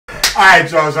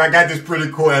right, y'all. So I got this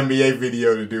pretty cool NBA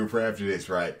video to do for after this,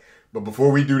 right? But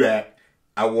before we do that,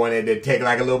 I wanted to take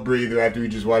like a little breather after we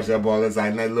just watched that ball. Let's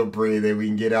like a little breather. We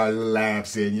can get our little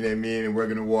laughs in, you know what I mean? And we're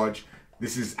gonna watch.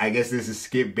 I guess this is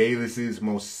Skip Bayless's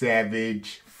most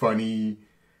savage, funny,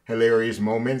 hilarious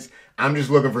moments. I'm just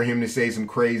looking for him to say some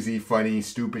crazy, funny,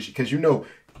 stupid shit. Because you know,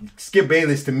 Skip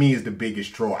Bayless to me is the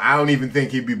biggest troll. I don't even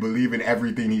think he'd be believing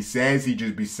everything he says. He'd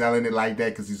just be selling it like that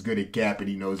because he's good at cap and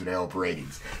he knows it help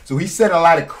ratings. So he said a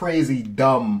lot of crazy,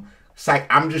 dumb. It's like,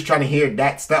 I'm just trying to hear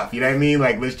that stuff, you know what I mean?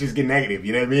 Like, let's just get negative,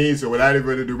 you know what I mean? So without even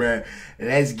further ado, man,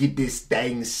 let's get this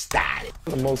thing started.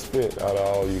 I'm the most fit out of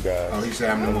all you guys. Oh, you said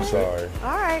I'm the most fit? Sorry.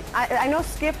 All right. I know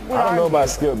Skip. I don't know about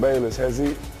Skip Bayless. Has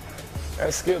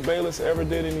Skip Bayless ever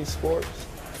did any sports?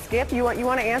 Skip, you want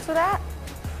to answer that?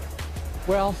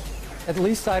 Well, at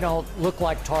least I don't look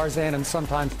like Tarzan and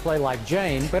sometimes play like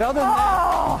Jane. But other than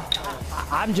that,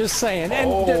 I'm just saying.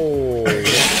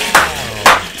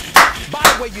 By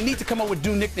the way, you need to come up with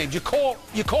new nicknames. You call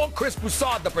Chris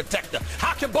Broussard the Protector.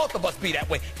 How can both of us be that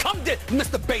way? Come,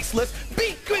 Mr. Baseless.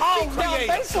 Be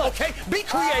creative. Okay? Be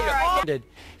creative.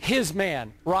 His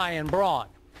man, Ryan Braun.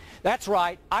 That's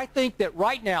right. I think that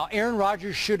right now, Aaron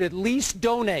Rodgers should at least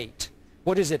donate.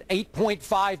 What is it,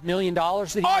 $8.5 million that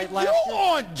he made last year?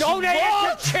 Are you on Donate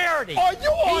it to charity. Are you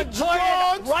on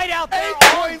drugs? Right out there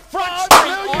on Front Street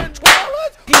on Twitter.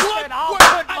 He said, I'll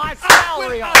put my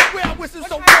salary on. I wish it's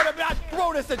so good about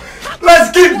throw this in. Let's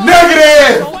get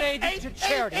negative. Donate it to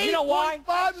charity. You know why?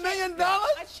 $8.5 million?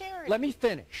 Let me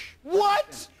finish.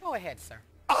 What? Go ahead, sir.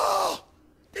 Oh.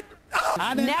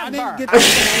 I didn't get Never.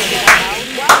 Why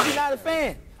is he not a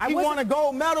fan? He won a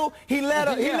gold medal. He led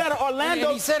Orlando.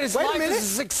 And he said his life is a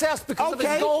success because of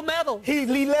his gold medal. He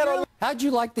led Orlando. How'd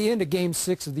you like the end of Game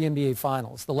 6 of the NBA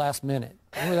Finals, the last minute?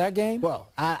 Remember that game? Well,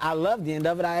 I loved the end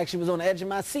of it. I actually was on the edge of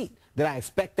my seat. Did I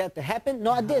expect that to happen?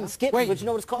 No, I didn't. Skip, but you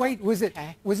know what it's called? Wait, was it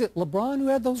LeBron who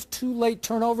had those 2 late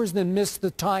turnovers and then missed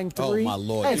the tying 3? Oh, my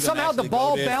Lord. And somehow the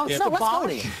ball bounced No, the let's go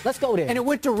bottom. there. Let's go there. And it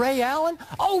went to Ray Allen?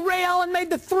 Oh, Ray Allen made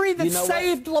the 3 that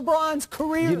saved LeBron's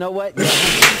career. You know what? Boy,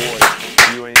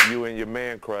 you and your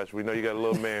man crush. We know you got a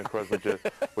little man crush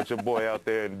with your boy out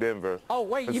there in Denver. Oh,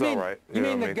 wait, it's you mean, all right. you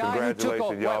mean the guy who took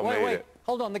a, wait.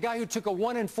 Hold on, the guy who took a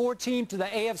 1-4 team to the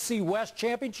AFC West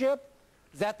Championship?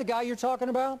 Is that the guy you're talking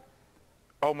about?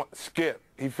 Oh, my, Skip.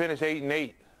 He finished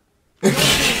 8-8. 7-4.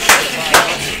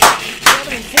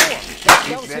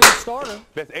 That was his starter.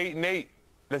 That's 8-8.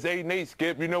 That's 8-8,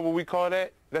 Skip. You know what we call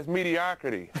that? That's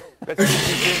mediocrity. That's 50-50.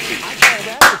 I call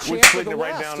that the We're champ of splitting the it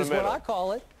right West down the is middle. what I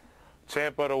call it.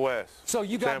 Champ of the West. So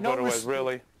you got Champ no of the West,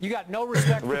 really? You got no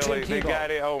respect for Tim Really? They Tebow.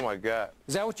 got it? Oh, my God.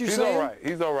 Is that what you're He's saying? all right.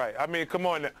 He's all right. I mean, come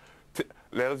on now.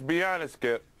 Let's be honest,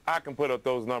 Skip. I can put up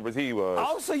those numbers he was.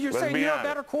 Oh, so you're Let's saying be you're honest. a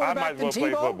better quarterback than I might as well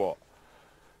Tebow? play football.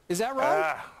 Is that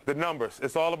right? The numbers.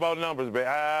 It's all about numbers, baby.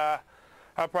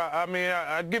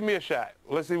 Give me a shot.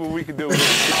 Let's see what we can do. Go,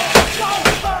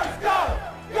 Spurs, go!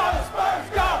 Go, Spurs,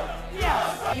 go!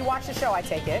 Yes! You watch the show, I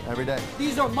take it. Every day.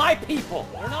 These are my people.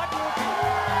 They're not your people.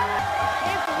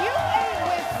 If you ain't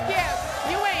with Skip,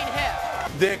 you ain't hip.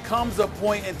 There comes a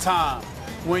point in time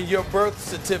when your birth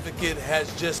certificate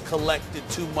has just collected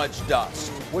too much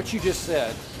dust. What you just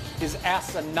said is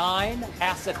ask a 9,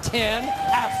 ask a 10,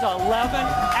 ask a 11,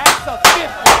 ask a 50.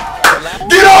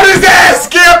 Get on his ass,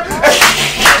 Skip!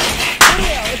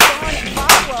 It's on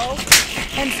viral.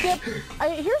 And Skip,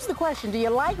 here's the question. Do you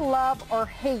like, love, or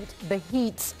hate the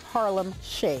Heat's Harlem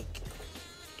Shake?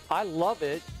 I love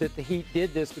it that the Heat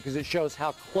did this because it shows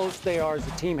how close they are as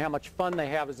a team, how much fun they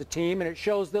have as a team, and it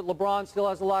shows that LeBron still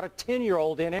has a lot of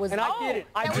 10-year-old in it. And I did it.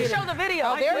 Can we show the video?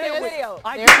 I There did it it is. with,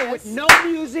 I There did it it with is. no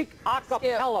music, a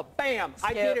cappella. Bam.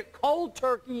 I did it cold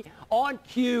turkey on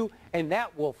cue, and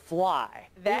that will fly.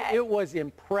 It was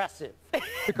impressive.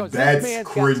 Because this man's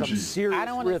got some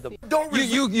serious rhythm.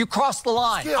 You crossed the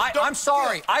line. I'm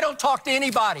sorry. I don't talk to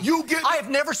anybody. I have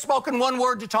never spoken one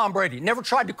word to Tom Brady. Never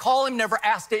tried to call him. Never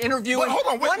asked to interview him. Hold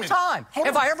on, wait a one minute. time.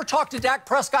 Have I ever talked to Dak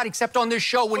Prescott except on this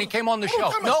show when he came on the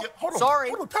show? No. Sorry.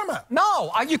 Hold on, time out.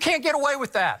 No. You can't get away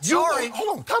with that. Sorry.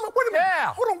 Hold on, time out. Wait a minute.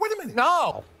 Yeah. Hold on, wait a minute.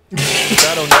 No.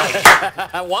 I don't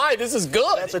know. Why? This is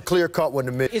good. That's a clear-cut one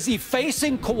to me. Is he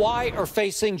facing Kawhi or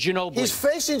facing Ginobili? He's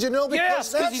facing Ginobili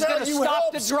yes, because he's going to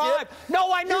stop the drive.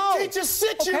 No, I know. You teach a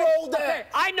 6-year-old that. Okay,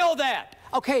 I know that.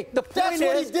 Okay, the point That's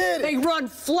what is he did. they run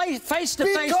face to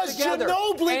face together.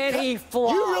 Ginobili, and he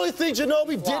flopped. You really think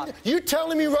Ginobili didn't? You're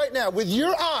telling me right now, with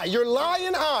your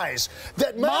lying eyes,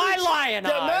 that my lying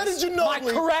eyes, my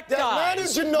correct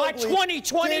eyes, my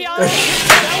 20/20 eyes.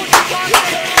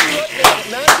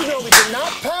 Ginobili did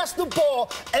not pass the ball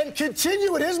and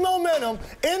continue with his momentum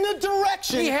in the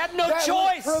direction he had no that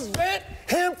choice. would prevent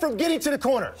him from getting to the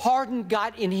corner? Harden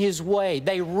got in his way.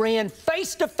 They ran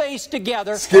face to face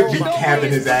together. Skip be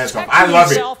capping his ass off. I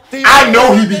love it. I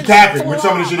know he be capping with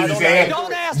some of the shit he's saying,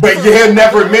 but he'll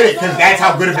never admit it because that's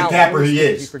how good of a capper he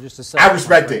is. I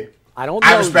respect it.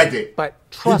 I respect it. But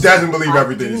he doesn't believe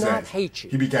everything he says. I do not hate you.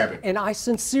 He be capping. And I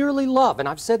sincerely love, and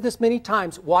I've said this many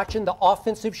times, watching the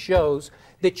offensive shows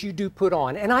that you do put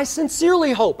on. And I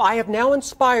sincerely hope I have now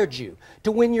inspired you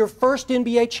to win your first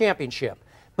NBA championship.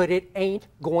 But it ain't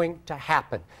going to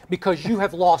happen because you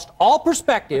have lost all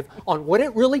perspective on what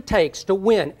it really takes to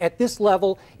win at this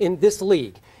level in this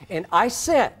league. And I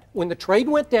said when the trade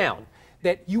went down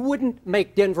that you wouldn't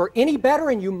make Denver any better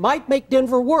and you might make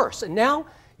Denver worse. And now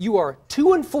you are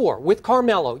 2-4 with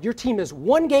Carmelo. Your team is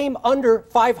 1 game under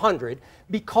 500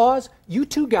 because you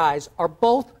two guys are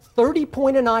both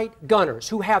 30-point-a-night gunners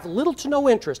who have little to no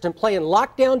interest in playing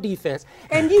lockdown defense.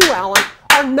 And you, Allen,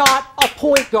 are not a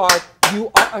point guard.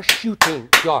 You are a shooting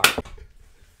guard.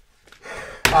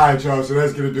 All right, Charles. So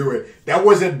that's gonna do it. That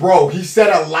wasn't bro. He said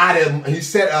a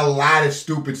lot of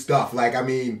stupid stuff. Like, I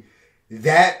mean,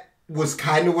 that was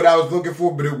kind of what I was looking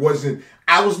for, but it wasn't.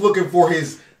 I was looking for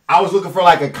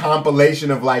like a compilation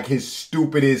of like his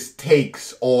stupidest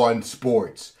takes on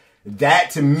sports. That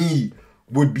to me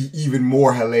would be even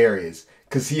more hilarious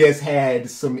because he has had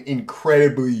some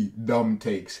incredibly dumb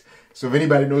takes. So if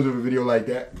anybody knows of a video like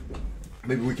that,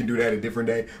 maybe we can do that a different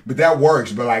day. But that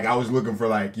works. But like I was looking for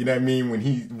like, you know what I mean?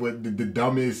 When the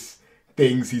dumbest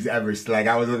things he's ever, like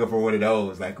I was looking for one of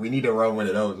those. Like we need to run one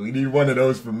of those. We need one of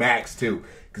those for Max too.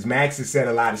 Because Max has said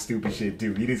a lot of stupid shit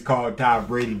too. He just called Tom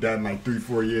Brady done like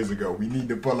 3-4 years ago. We need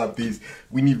to pull up these,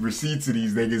 we need receipts of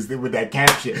these niggas with that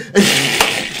caption.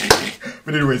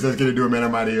 But anyways, that's gonna do it, man.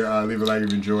 I'm out of here. Leave a like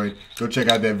if you enjoyed. Go check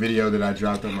out that video that I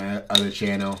dropped on my other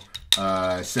channel.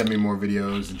 Send me more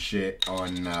videos and shit on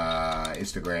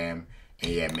Instagram.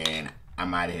 And yeah, man,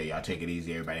 I'm out of here. Y'all take it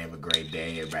easy. Everybody have a great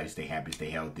day. Everybody stay happy, stay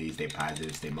healthy, stay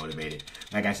positive, stay motivated.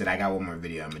 Like I said, I got one more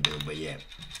video I'm gonna do, but yeah.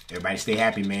 Everybody stay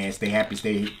happy, man. Stay happy,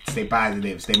 stay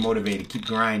positive, stay motivated, keep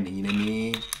grinding, you know what I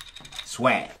mean?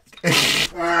 Swag.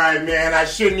 Alright, man, I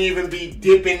shouldn't even be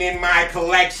dipping in my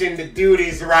collection to do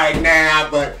this right now,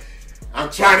 but I'm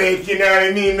trying to, you know what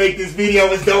I mean, make this video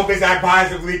as dope as I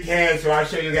possibly can, so I'll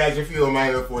show you guys a few of my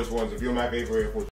Air Force Ones, a few of my favorite Air Force Ones.